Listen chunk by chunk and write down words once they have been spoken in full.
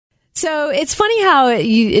So it's funny how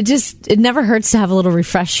it never hurts to have a little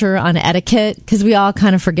refresher on etiquette, because we all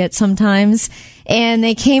kind of forget sometimes. And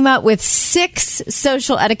they came up with 6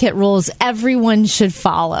 social etiquette rules everyone should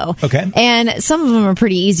follow. Okay. And some of them are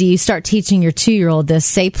pretty easy. You start teaching your 2-year-old this.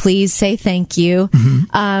 Say please, say thank you.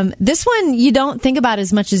 Mm-hmm. This one you don't think about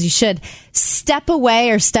as much as you should. Step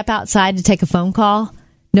away or step outside to take a phone call.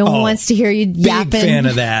 No one wants to hear you yapping. Big fan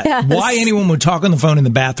of that. Yes. Why anyone would talk on the phone in the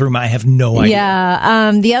bathroom, I have no idea.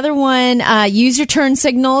 Yeah. The other one, use your turn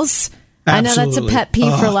signals. Absolutely. I know that's a pet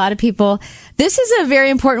peeve for a lot of people. This is a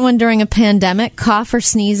very important one during a pandemic. Cough or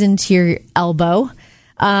sneeze into your elbow.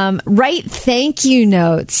 Write thank you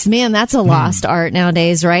notes. Man, that's a lost art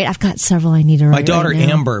nowadays, right? I've got several I need to write. My daughter right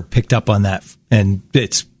now. Amber picked up on that, and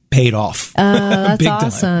it's paid off. That's Big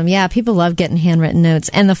awesome. time. Yeah, people love getting handwritten notes.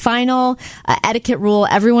 And the final etiquette rule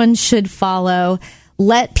everyone should follow: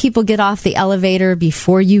 let people get off the elevator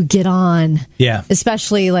before you get on. Yeah.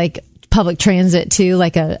 Especially like public transit too,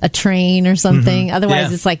 like a train or something. Mm-hmm.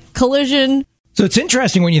 Otherwise, it's like collision. So it's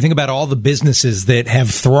interesting when you think about all the businesses that have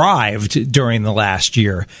thrived during the last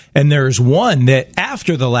year. And there's one that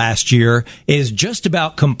after the last year is just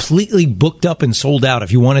about completely booked up and sold out.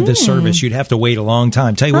 If you wanted this service, you'd have to wait a long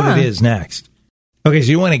time. Tell you what it is next. Okay,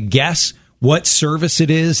 so you want to guess what service it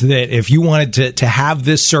is that if you wanted to have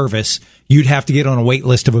this service, you'd have to get on a wait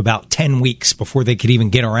list of about 10 weeks before they could even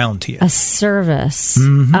get around to you. A service.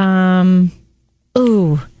 Mm-hmm.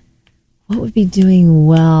 What would be doing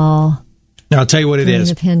well? Now, I'll tell you what it is.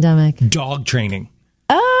 The pandemic. Dog training.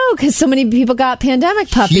 Oh, because so many people got pandemic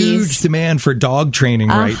puppies. Huge demand for dog training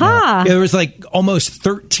right now. Yeah, there was like almost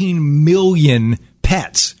 13 million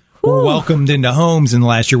pets were welcomed into homes in the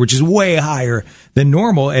last year, which is way higher than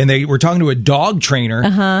normal. And they were talking to a dog trainer,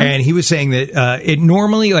 and he was saying that it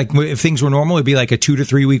normally, like if things were normal, it'd be like a 2 to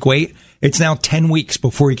 3 week wait. It's now 10 weeks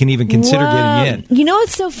before you can even consider getting in. You know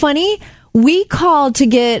what's so funny? We called to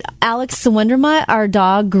get Alex the Wonder Mutt, our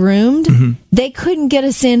dog, groomed. They couldn't get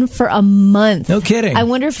us in for a month. No kidding. I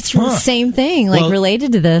wonder if it's the same thing, like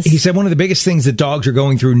related to this. He said one of the biggest things that dogs are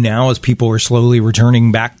going through now as people are slowly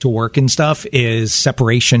returning back to work and stuff is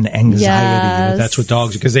separation anxiety. Yes. That's what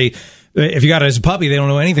dogs, because if you got it as a puppy, they don't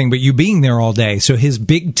know anything but you being there all day. So his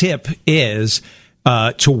big tip is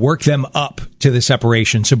to work them up to the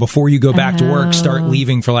separation. So before you go back to work, start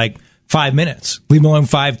leaving for like 5 minutes. Leave them alone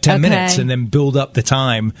 5-10 minutes, and then build up the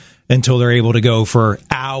time until they're able to go for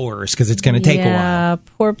hours, because it's going to take a while. Yeah,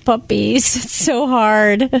 poor puppies. It's so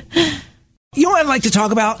hard. You know what I'd like to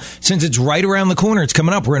talk about? Since it's right around the corner, it's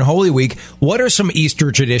coming up. We're in Holy Week. What are some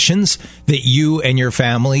Easter traditions that you and your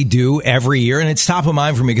family do every year? And it's top of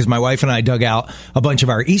mind for me because my wife and I dug out a bunch of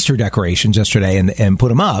our Easter decorations yesterday and put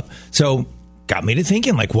them up. So got me to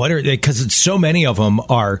thinking, like, what are they? Because so many of them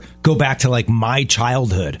go back to like my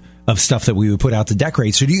childhood of stuff that we would put out to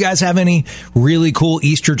decorate. So do you guys have any really cool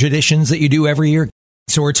Easter traditions that you do every year?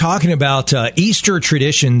 So we're talking about Easter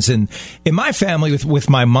traditions, and in my family with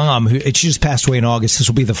my mom, she just passed away in August, this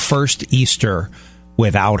will be the first Easter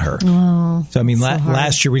without her. Oh, so I mean,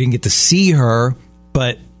 last year we didn't get to see her,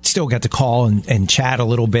 but still got to call and chat a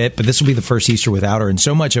little bit. But this will be the first Easter without her, and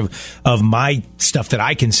so much of my stuff that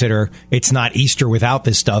I consider it's not Easter without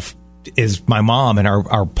this stuff is my mom and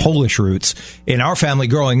our Polish roots. In our family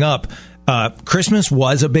growing up, Christmas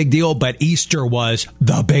was a big deal, but Easter was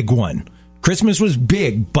the big one. Christmas was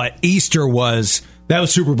big, but Easter was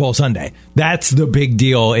Super Bowl Sunday. That's the big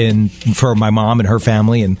deal for my mom and her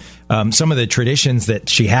family. And some of the traditions that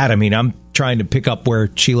she had, I mean, I'm trying to pick up where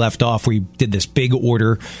she left off. We did this big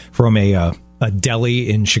order from a deli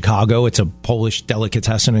in Chicago. It's a Polish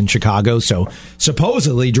delicatessen in Chicago. So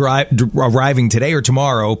supposedly arriving today or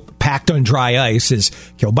tomorrow, packed on dry ice, is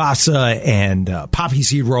kielbasa and poppy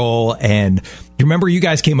seed roll. And remember, you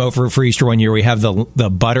guys came over for Easter one year. We have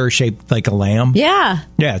the butter shaped like a lamb. Yeah.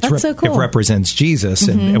 That's so cool. It represents Jesus.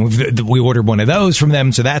 And we ordered one of those from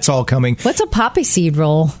them. So that's all coming. What's a poppy seed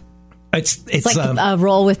roll? It's like a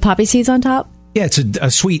roll with poppy seeds on top? Yeah, it's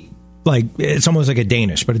a sweet, like, it's almost like a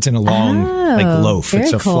Danish, but it's in a long loaf.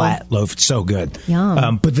 It's a flat loaf. It's so good.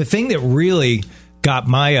 Yum. But the thing that really got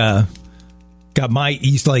my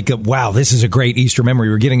Easter, like, wow, this is a great Easter memory.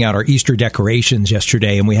 We were getting out our Easter decorations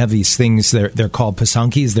yesterday, and we have these things. They're called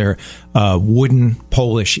pasanki. They're wooden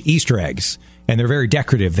Polish Easter eggs, and they're very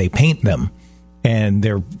decorative. They paint them, and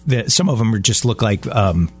some of them just look like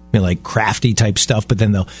like crafty type stuff, but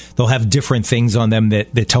then they'll have different things on them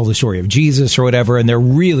that tell the story of Jesus or whatever, and they're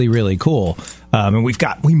really, really cool. And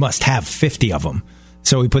we must have 50 of them.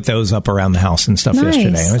 So we put those up around the house and stuff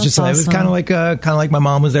yesterday. It was awesome. It was kind of like my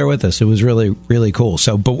mom was there with us. It was really, really cool.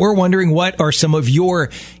 So, but we're wondering, what are some of your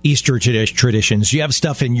Easter traditions? Do you have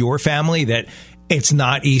stuff in your family that it's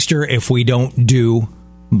not Easter if we don't do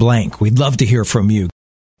blank. We'd love to hear from you.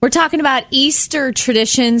 We're talking about Easter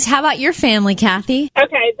traditions. How about your family, Kathy?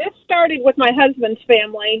 Okay, this started with my husband's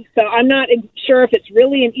family, so I'm not sure if it's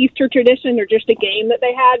really an Easter tradition or just a game that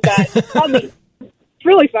they had, but it's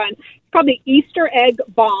really fun. It's called the Easter Egg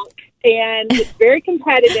Bonk, and it's very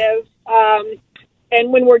competitive.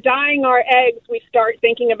 And when we're dyeing our eggs, we start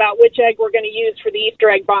thinking about which egg we're going to use for the Easter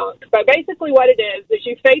Egg Bonk. But basically what it is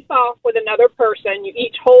you face off with another person. You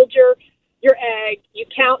each hold your egg, you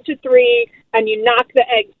count to 3, and you knock the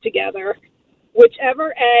eggs together.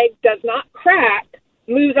 Whichever egg does not crack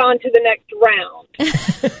moves on to the next round.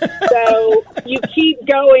 So you keep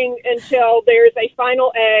going until there's a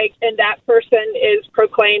final egg, and that person is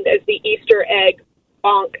proclaimed as the Easter Egg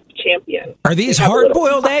Bonk champion. Are these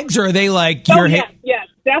hard-boiled eggs, or are they like Yes,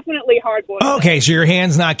 definitely hard-boiled. Okay, so your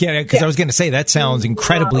hands not getting it, because I was going to say that sounds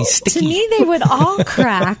incredibly sticky. To me, they would all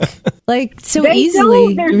crack so they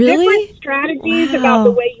easily. Don't. There's really different strategies about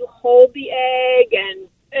the way you hold the egg, and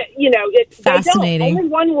it's fascinating. Only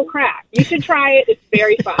one will crack. You should try it. It's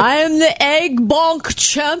very fun. I am the egg bonk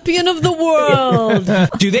champion of the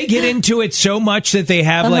world. Do they get into it so much that they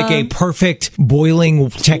have like a perfect boiling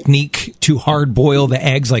technique to hard boil the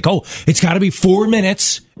eggs? Like, it's got to be 4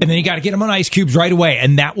 minutes, and then you got to get them on ice cubes right away,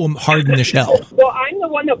 and that will harden the shell. Well, I'm the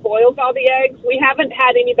one that boils all the eggs. We haven't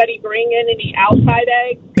had anybody bring in any outside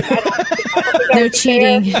eggs. I don't They're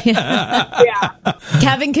cheating. Yeah.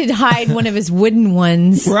 Kevin could hide one of his wooden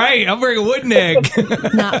ones. Right, I'll bring a wooden egg.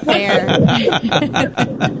 Not fair.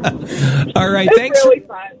 All right,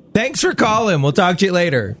 thanks for calling. We'll talk to you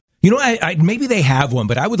later. You know, I maybe they have one,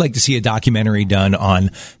 but I would like to see a documentary done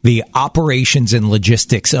on the operations and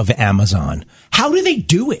logistics of Amazon. How do they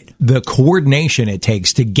do it? The coordination it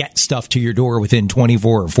takes to get stuff to your door within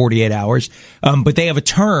 24 or 48 hours. But they have a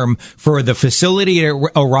term for the facility it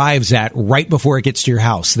arrives at right before it gets to your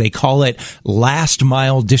house. They call it last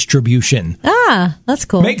mile distribution. Ah, that's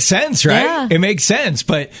cool. Makes sense, right? Yeah. It makes sense.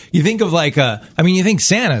 But you think of you think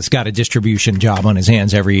Santa's got a distribution job on his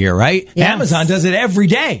hands every year, right? Yes. Amazon does it every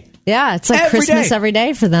day. Yeah, it's like Christmas every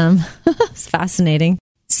day for them. It's fascinating.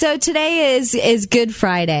 So today is Good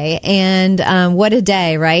Friday, and what a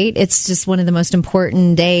day, right? It's just one of the most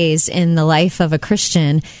important days in the life of a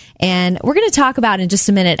Christian. And we're going to talk about in just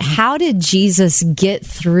a minute, how did Jesus get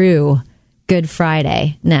through Good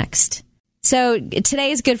Friday next? So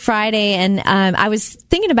today is Good Friday, and I was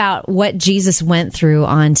thinking about what Jesus went through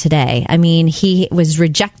on today. I mean, he was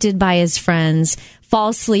rejected by his friends,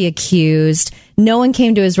 falsely accused. No one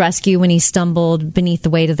came to his rescue when he stumbled beneath the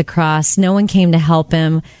weight of the cross. No one came to help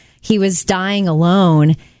him. He was dying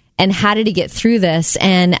alone. And how did he get through this?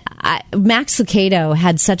 And Max Lucado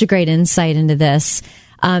had such a great insight into this.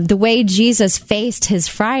 The way Jesus faced his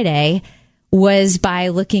Friday was by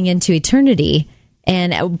looking into eternity.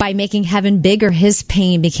 And by making heaven bigger, his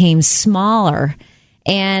pain became smaller.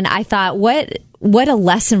 And I thought, what a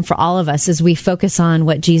lesson for all of us as we focus on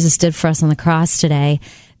what Jesus did for us on the cross today,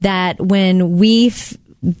 that when we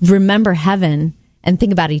remember heaven and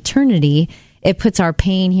think about eternity, it puts our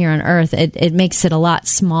pain here on earth. It makes it a lot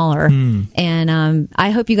smaller. And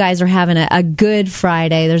I hope you guys are having a good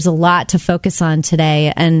Friday. There's a lot to focus on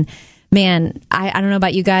today. And man, I don't know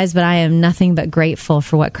about you guys, but I am nothing but grateful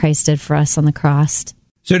for what Christ did for us on the cross.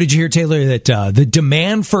 So did you hear, Taylor, that the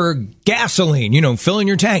demand for gasoline, filling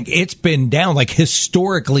your tank, it's been down like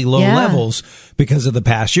historically low levels because of the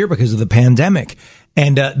past year, because of the pandemic.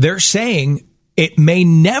 And they're saying it may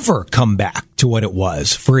never come back to what it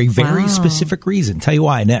was for a very specific reason. Tell you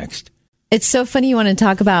why next. It's so funny you want to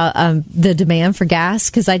talk about the demand for gas,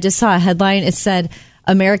 because I just saw a headline. It said,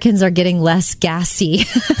 Americans are getting less gassy.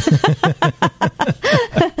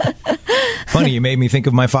 Funny, you made me think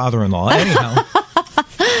of my father-in-law.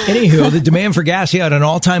 Anywho, the demand for gas at an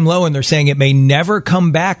all-time low, and they're saying it may never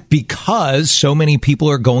come back because so many people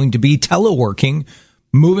are going to be teleworking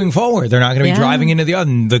moving forward. They're not going to be driving into the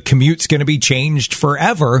oven. The commute's going to be changed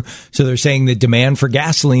forever. So they're saying the demand for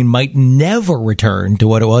gasoline might never return to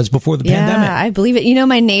what it was before the pandemic. Yeah, I believe it.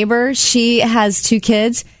 My neighbor, she has 2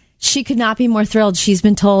 kids. She could not be more thrilled. She's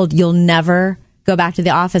been told you'll never go back to the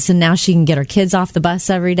office, and now she can get her kids off the bus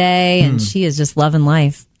every day, and she is just loving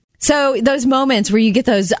life. So those moments where you get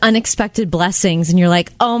those unexpected blessings and you're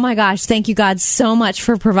like, oh my gosh, thank you, God, so much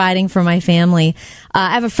for providing for my family.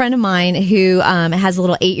 I have a friend of mine who has a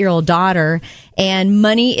little 8-year-old daughter, and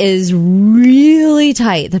money is really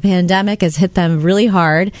tight. The pandemic has hit them really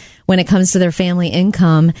hard when it comes to their family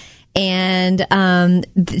income. And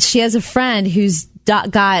she has a friend who's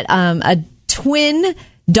got a twin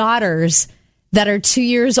daughters that are 2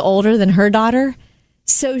 years older than her daughter.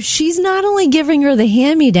 So she's not only giving her the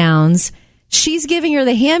hand-me-downs, she's giving her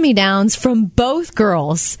the hand-me-downs from both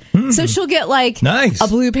girls. So she'll get like nice. a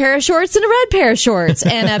blue pair of shorts and a red pair of shorts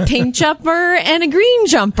and a pink jumper and a green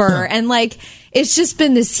jumper. And like, it's just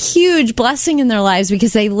been this huge blessing in their lives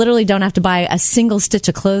because they literally don't have to buy a single stitch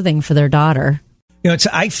of clothing for their daughter.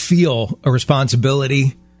 I feel a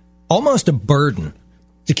responsibility, almost a burden,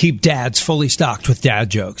 to keep dads fully stocked with dad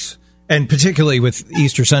jokes. And particularly with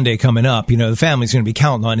Easter Sunday coming up, the family's going to be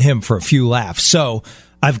counting on him for a few laughs. So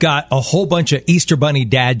I've got a whole bunch of Easter Bunny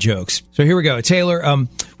dad jokes. So here we go. Taylor,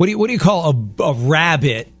 what do you call a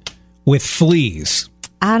rabbit with fleas?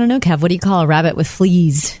 I don't know, Kev. What do you call a rabbit with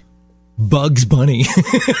fleas? Bugs Bunny.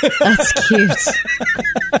 That's cute.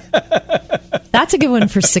 That's a good one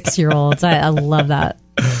for 6-year-olds. I love that.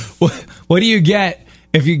 What do you get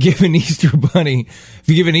if you give an Easter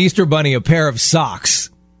Bunny a pair of socks?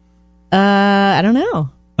 I don't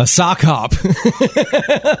know. A sock hop.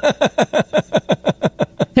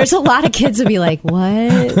 There's a lot of kids who'd be like, what?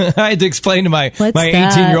 I had to explain to my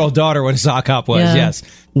 18-year-old daughter what a sock hop was, yes.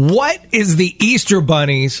 What is the Easter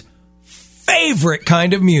Bunny's favorite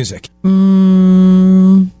kind of music?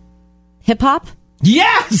 Hip-hop?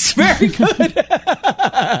 Yes! Very good!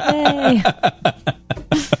 Hey.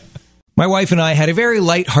 My wife and I had a very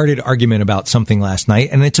lighthearted argument about something last night,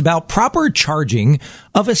 and it's about proper charging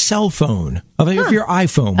of a cell phone, of your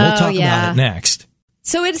iPhone. We'll talk about it next.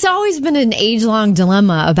 So it's always been an age-long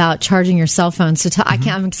dilemma about charging your cell phone. So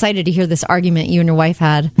I'm excited to hear this argument you and your wife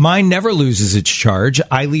had. Mine never loses its charge.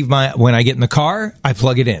 I leave when I get in the car, I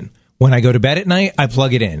plug it in. When I go to bed at night, I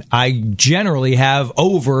plug it in. I generally have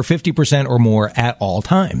over 50% or more at all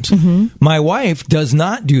times. My wife does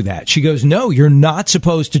not do that. She goes, no, you're not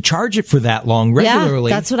supposed to charge it for that long regularly.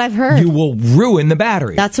 Yeah, that's what I've heard. You will ruin the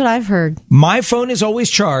battery. That's what I've heard. My phone is always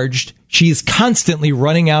charged. She is constantly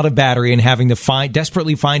running out of battery and having to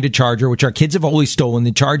desperately find a charger, which our kids have always stolen,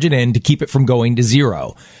 to charge it in to keep it from going to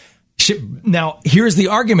zero. Now, here's the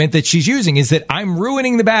argument that she's using is that I'm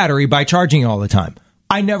ruining the battery by charging it all the time.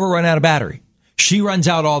 I never run out of battery. She runs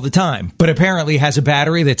out all the time, but apparently has a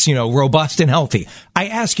battery that's, robust and healthy. I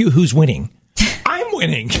ask you, who's winning? I'm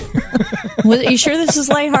winning. Are you sure this is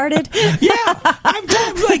lighthearted? Yeah. I'm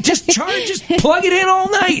like, just plug it in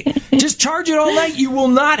all night. Just charge it all night. You will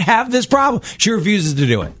not have this problem. She refuses to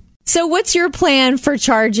do it. So what's your plan for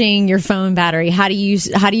charging your phone battery? How do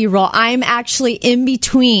you roll? I'm actually in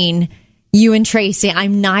between you and Tracy.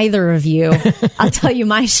 I'm neither of you. I'll tell you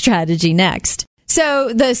my strategy next.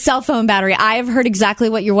 So the cell phone battery, I have heard exactly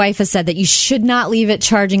what your wife has said, that you should not leave it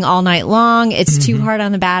charging all night long. It's too hard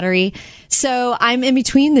on the battery. So I'm in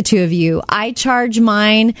between the two of you. I charge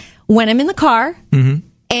mine when I'm in the car, and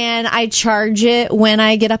I charge it when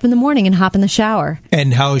I get up in the morning and hop in the shower.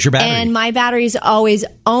 And how is your battery? And my battery is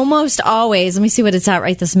almost always, let me see what it's at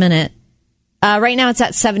right this minute. Right now it's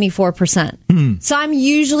at 74%. So I'm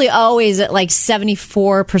usually always at like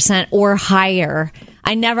 74% or higher.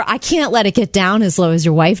 I can't let it get down as low as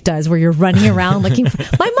your wife does, where you're running around looking for.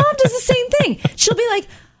 My mom does the same thing. She'll be like,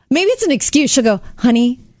 maybe it's an excuse. She'll go,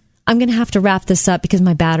 honey, I'm going to have to wrap this up because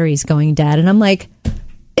my battery's going dead. And I'm like,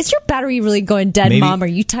 is your battery really going dead, Mom? Are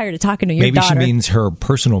you tired of talking to your daughter? Maybe she means her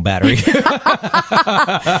personal battery.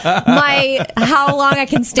 How long I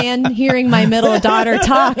can stand hearing my middle daughter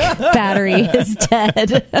talk battery is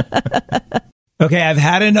dead. Okay, I've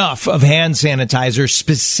had enough of hand sanitizer,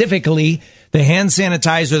 specifically the hand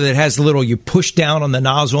sanitizer that has you push down on the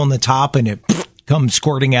nozzle on the top and it comes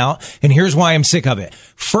squirting out. And here's why I'm sick of it.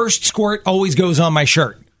 First squirt always goes on my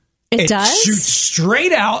shirt. It does? Shoots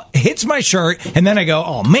straight out, hits my shirt, and then I go,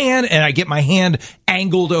 oh man, and I get my hand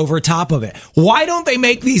angled over top of it. Why don't they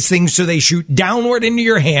make these things so they shoot downward into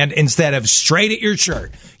your hand instead of straight at your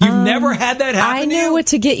shirt? You've never had that happen to you? I know what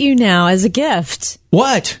to get you now as a gift.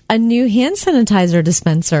 What? A new hand sanitizer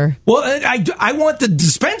dispenser. Well, I want the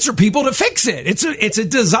dispenser people to fix it. It's a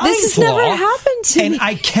design flaw. This has never happened to me. And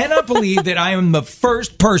I cannot believe that I am the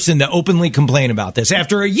first person to openly complain about this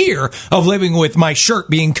after a year of living with my shirt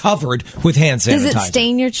being covered with hand sanitizer. Does it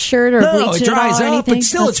stain your shirt or bleach it dries it all or up, anything? but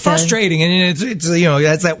still, That's it's frustrating, and it's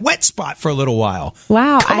that's that wet spot for a little while.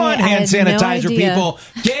 Wow! Come on, hand sanitizer people,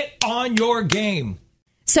 get on your game.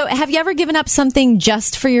 So have you ever given up something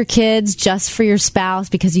just for your kids, just for your spouse,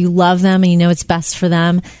 because you love them and you know it's best for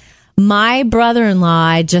them? My brother-in-law,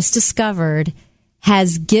 I just discovered,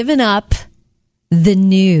 has given up the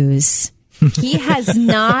news. He has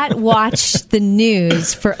not watched the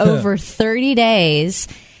news for over 30 days.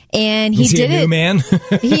 And he did it. Man?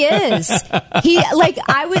 He is.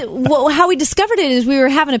 How we discovered it is we were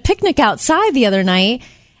having a picnic outside the other night,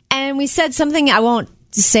 and we said something, I won't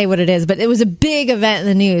say what it is, but it was a big event in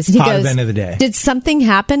the news. And he goes, event of the day. Did something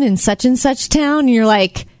happen in such and such town? And you're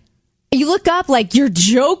like, you look up like, you're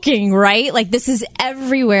joking, right? Like, this is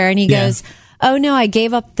everywhere. And he goes, oh no, I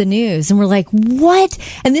gave up the news. And we're like, what?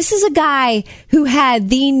 And this is a guy who had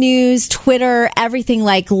the news, Twitter, everything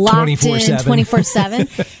like locked 24/7. In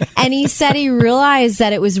 24/7. And he said he realized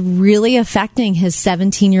that it was really affecting his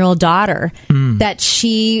 17-year-old daughter, that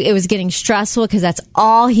it was getting stressful because that's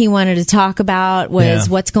all he wanted to talk about was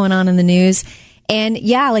what's going on in the news. And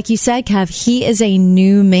yeah, like you said, Kev, he is a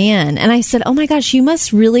new man. And I said, oh my gosh, you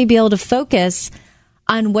must really be able to focus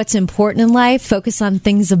on what's important in life, focus on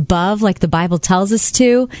things above, like the Bible tells us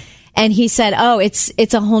to. And he said, oh,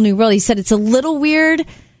 it's a whole new world. He said it's a little weird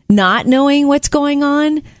not knowing what's going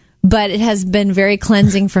on, but it has been very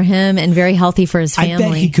cleansing for him and very healthy for his family. I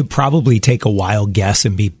bet he could probably take a wild guess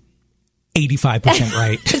and be 85%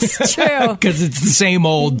 right. It's true. Because it's the same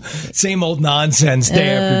old nonsense day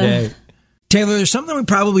after day. Taylor, there's something we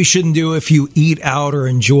probably shouldn't do if you eat out or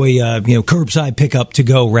enjoy, curbside pickup to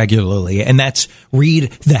go regularly, and that's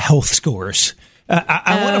read the health scores.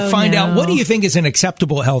 I want to find out, what do you think is an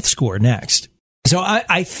acceptable health score next? So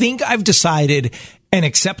I think I've decided an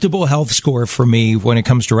acceptable health score for me when it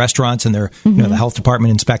comes to restaurants and their, the health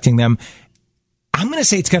department inspecting them. I'm going to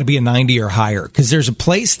say it's got to be a 90 or higher, because there's a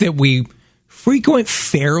place that we frequent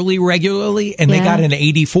fairly regularly, and they got an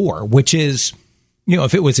 84, which is,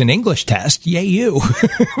 if it was an English test, yay you.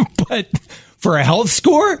 But for a health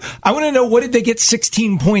score, I want to know, what did they get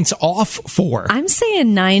 16 points off for? I'm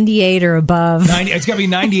saying 98 or above. It's got to be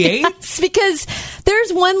 98? Yes, because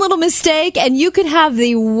there's one little mistake and you could have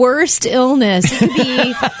the worst illness. You could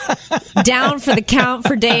be down for the count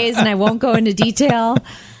for days, and I won't go into detail.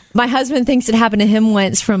 My husband thinks it happened to him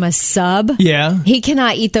once from a sub. Yeah. He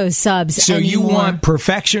cannot eat those subs So anymore. You want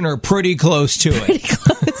perfection or pretty close to it? Pretty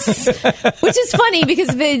close. Which is funny, because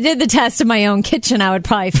if I did the test in my own kitchen, I would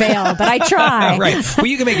probably fail, but I try. Right. Well,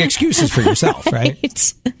 you can make excuses for yourself,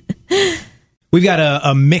 right? We've got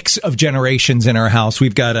a mix of generations in our house.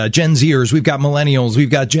 We've got Gen Zers, we've got millennials, we've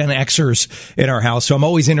got Gen Xers in our house. So I'm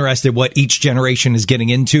always interested what each generation is getting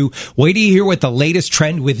into. Wait till you hear what the latest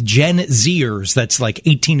trend with Gen Zers, that's like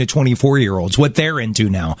 18 to 24-year-olds, what they're into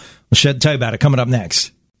now. I'll tell you about it coming up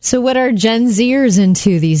next. So what are Gen Zers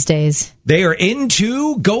into these days? They are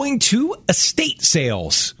into going to estate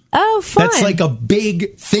sales. Oh, fun. That's like a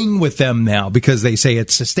big thing with them now, because they say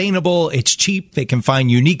it's sustainable, it's cheap, they can find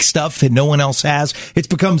unique stuff that no one else has. It's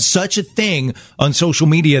become such a thing on social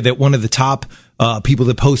media that one of the top people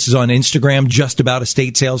that posts on Instagram just about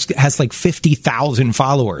estate sales has like 50,000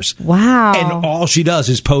 followers. Wow. And all she does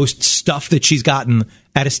is post stuff that she's gotten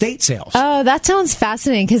at estate sales. Oh, that sounds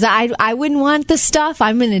fascinating, because I wouldn't want the stuff.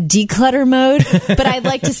 I'm in a declutter mode, but I'd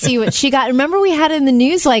like to see what she got. Remember, we had in the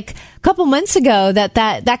news like a couple months ago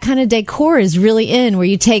that kind of decor is really in, where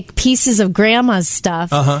you take pieces of grandma's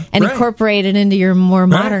stuff and incorporate it into your more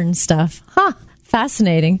modern stuff. Huh.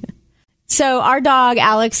 Fascinating. So our dog,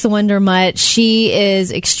 Alex the Wonder Mutt, she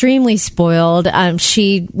is extremely spoiled.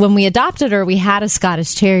 When we adopted her, we had a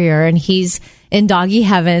Scottish Terrier, and he's in doggy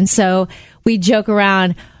heaven. So we joke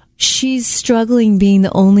around, she's struggling being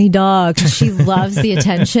the only dog. She loves the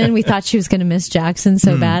attention. We thought she was going to miss Jackson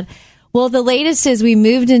so bad. Well, the latest is we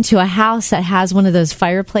moved into a house that has one of those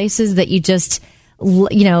fireplaces that you just,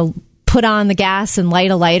 put on the gas and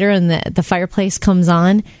light a lighter, and the fireplace comes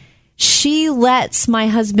on. She lets my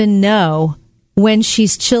husband know when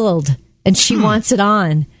she's chilled and she wants it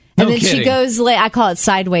on. And then she goes, I call it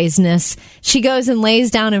sidewaysness. She goes and lays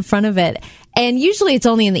down in front of it. And usually it's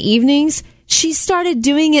only in the evenings. She started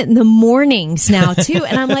doing it in the mornings now, too.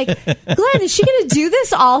 And I'm like, Glenn, is she going to do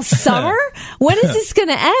this all summer? When is this going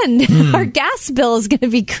to end? Our gas bill is going to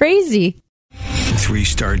be crazy.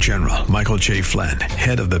 3-star General Michael J. Flynn,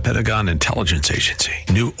 head of the Pentagon Intelligence Agency,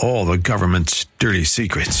 knew all the government's dirty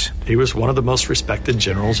secrets. He was one of the most respected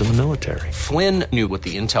generals in the military. Flynn knew what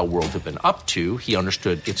the intel world had been up to. He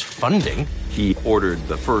understood its funding. He ordered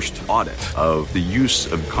the first audit of the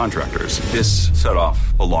use of contractors. This set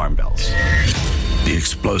off alarm bells. The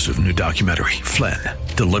explosive new documentary, Flynn,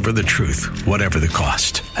 Deliver the Truth, Whatever the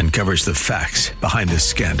Cost, uncovers the facts behind this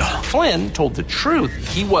scandal. Flynn told the truth.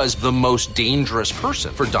 He was the most dangerous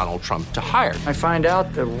person for Donald Trump to hire. I find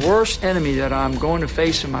out the worst enemy that I'm going to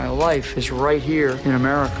face in my life is right here in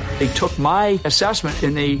America. They took my assessment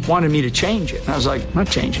and they wanted me to change it. And I was like, I'm not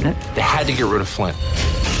changing it. They had to get rid of Flynn.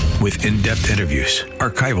 With in-depth interviews,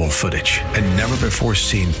 archival footage, and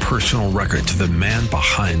never-before-seen personal records of the man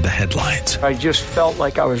behind the headlines. I just felt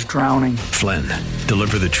like I was drowning. Flynn,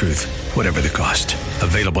 Deliver the Truth, Whatever the Cost.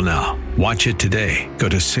 Available now. Watch it today. Go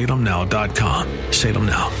to salemnow.com.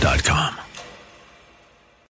 salemnow.com.